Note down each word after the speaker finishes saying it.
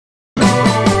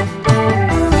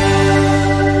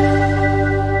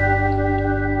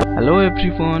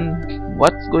everyone,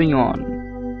 what's going on?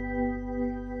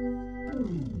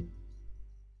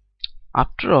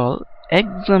 After all,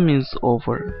 exam is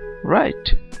over,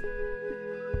 right?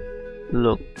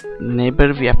 Look,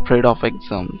 never be afraid of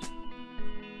exams.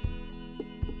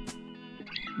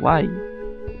 Why?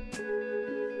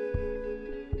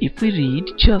 If we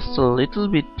read just a little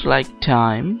bit like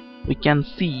time, we can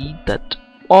see that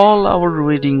all our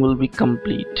reading will be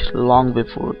complete long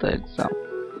before the exam.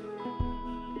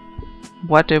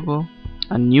 Whatever,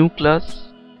 a new class,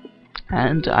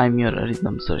 and I'm your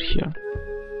Aridham sir here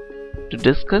to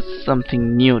discuss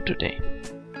something new today.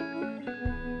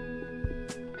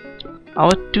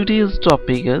 Our today's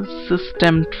topic is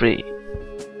system tray.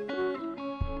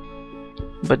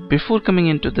 But before coming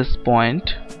into this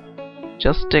point,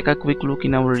 just take a quick look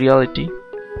in our reality.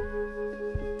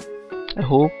 I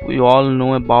hope you all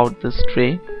know about this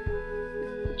tray,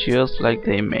 just like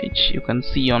the image you can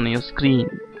see on your screen.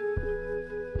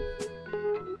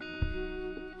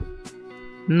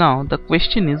 Now the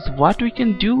question is, what we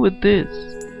can do with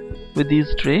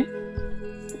this tray?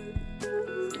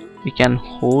 We can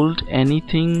hold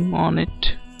anything on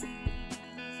it,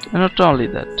 and not only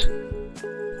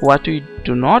that, what we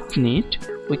do not need,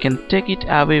 we can take it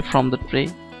away from the tray.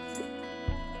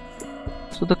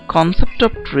 So the concept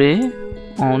of tray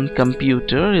on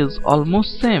computer is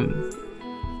almost same.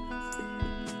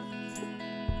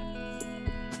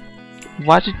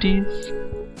 What it is?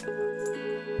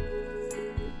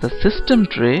 The system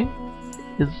tray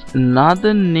is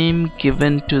another name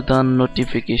given to the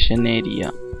notification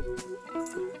area.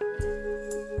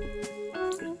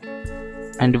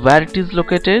 And where it is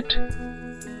located?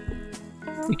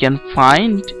 You can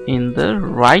find in the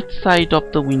right side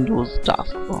of the Windows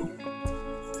taskbar.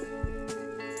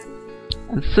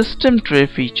 And system tray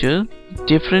feature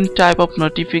different type of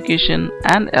notification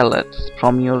and alerts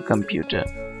from your computer,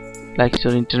 like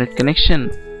your internet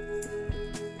connection,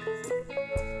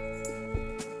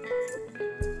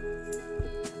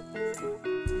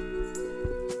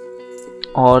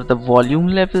 or the volume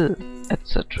level,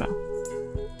 etc.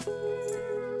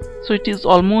 So it is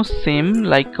almost same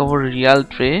like our real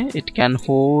tray. It can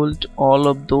hold all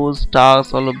of those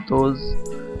tasks, all of those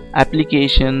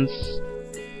applications,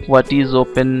 what is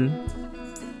open,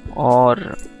 or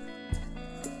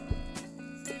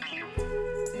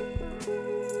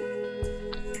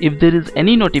if there is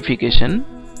any notification,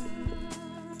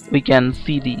 we can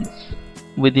see these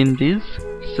within this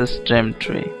system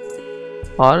tray.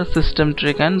 Or system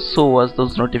tray can show us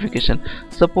those notifications.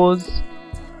 Suppose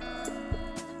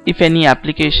if any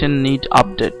application need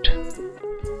update,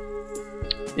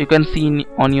 you can see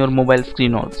on your mobile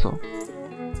screen also.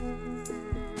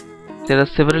 There are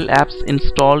several apps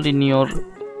installed in your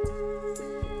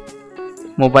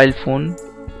mobile phone,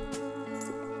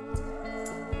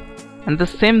 and the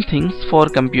same things for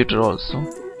computer also.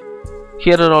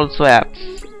 Here are also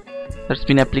apps. There's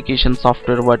been application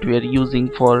software what we are using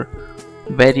for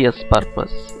various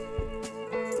purpose.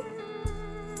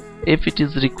 If it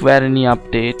is require any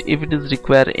update, if it is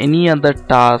require any other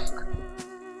task,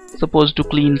 suppose to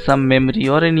clean some memory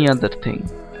or any other thing,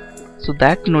 so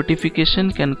that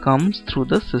notification can come through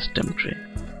the system tray.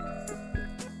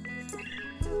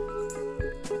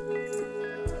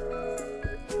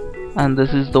 And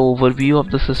this is the overview of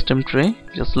the system tray.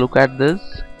 Just look at this.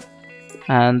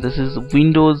 And this is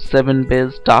Windows 7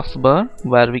 based taskbar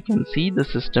where we can see the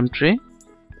system tray.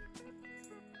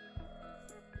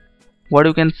 What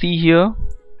you can see here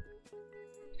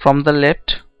from the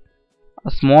left,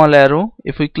 a small arrow.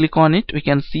 If we click on it, we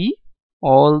can see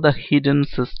all the hidden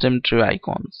system tray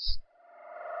icons.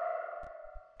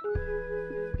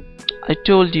 I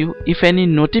told you, if any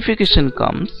notification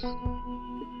comes,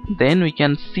 then we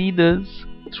can see this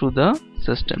through the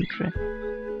system tray.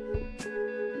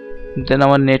 Then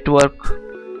our network,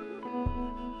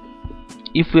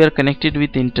 if we are connected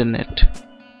with internet,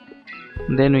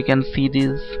 then we can see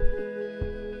this.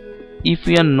 If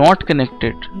we are not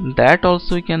connected, that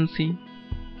also we can see.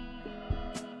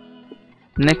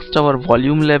 Next, our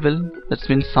volume level, that's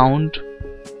mean sound,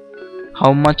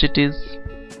 how much it is.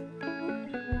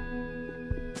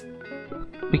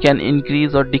 We can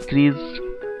increase or decrease,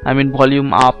 I mean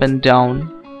volume up and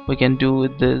down, we can do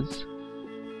with this.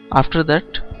 After that,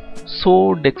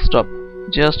 show desktop,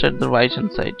 just at the right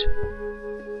hand side.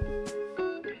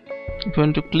 If you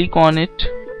want to click on it,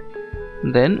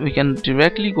 then we can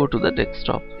directly go to the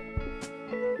desktop.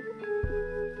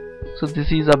 So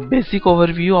this is a basic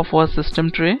overview of our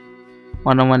system tray.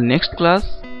 On our next class,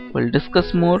 we'll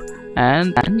discuss more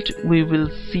and we will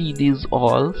see these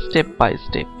all step by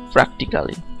step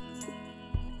practically.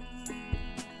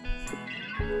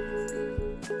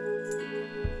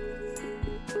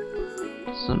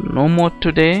 So no more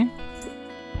today.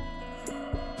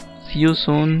 See you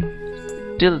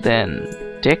soon. Till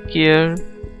then, take care,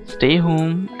 stay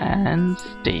home and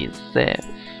stay safe.